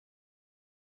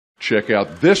Check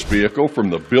out this vehicle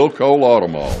from the Bill Cole Auto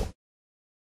Mall.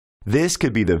 This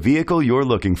could be the vehicle you're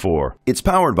looking for. It's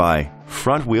powered by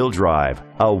front-wheel drive,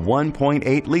 a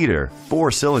 1.8-liter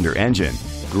four-cylinder engine.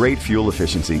 Great fuel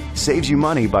efficiency saves you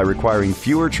money by requiring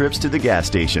fewer trips to the gas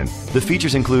station. The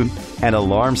features include an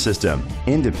alarm system,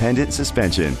 independent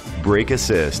suspension, brake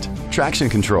assist, traction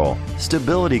control,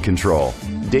 stability control,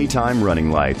 daytime running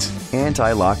lights,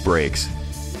 anti-lock brakes.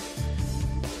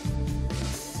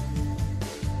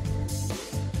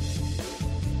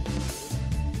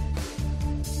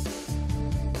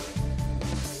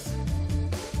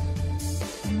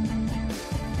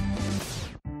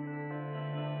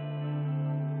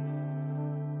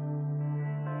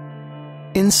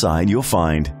 Inside you'll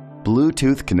find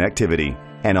Bluetooth connectivity,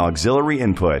 an auxiliary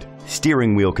input,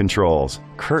 steering wheel controls,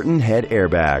 curtain head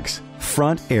airbags,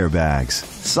 front airbags,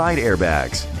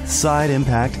 side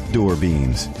impact door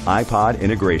beams, iPod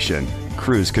integration,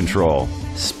 cruise control,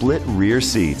 split rear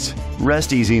seats.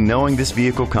 Rest easy knowing this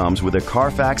vehicle comes with a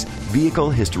Carfax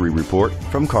Vehicle History Report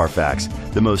from Carfax,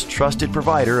 the most trusted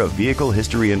provider of vehicle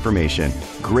history information.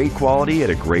 Great quality at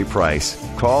a great price.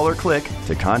 Call or click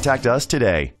to contact us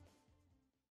today.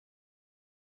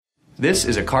 This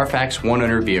is a Carfax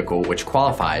one-owner vehicle which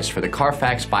qualifies for the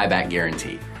Carfax buyback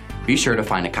guarantee. Be sure to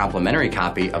find a complimentary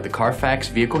copy of the Carfax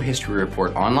Vehicle History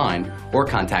Report online or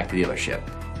contact the dealership.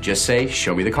 Just say,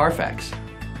 "Show me the Carfax."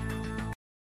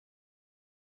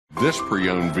 This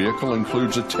pre-owned vehicle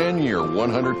includes a 10-year,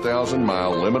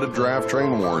 100,000-mile limited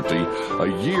drivetrain warranty,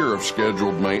 a year of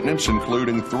scheduled maintenance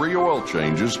including 3 oil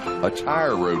changes, a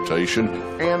tire rotation,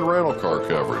 and rental car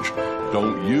coverage.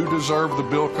 Don't you deserve the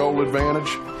Bill Cole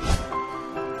advantage?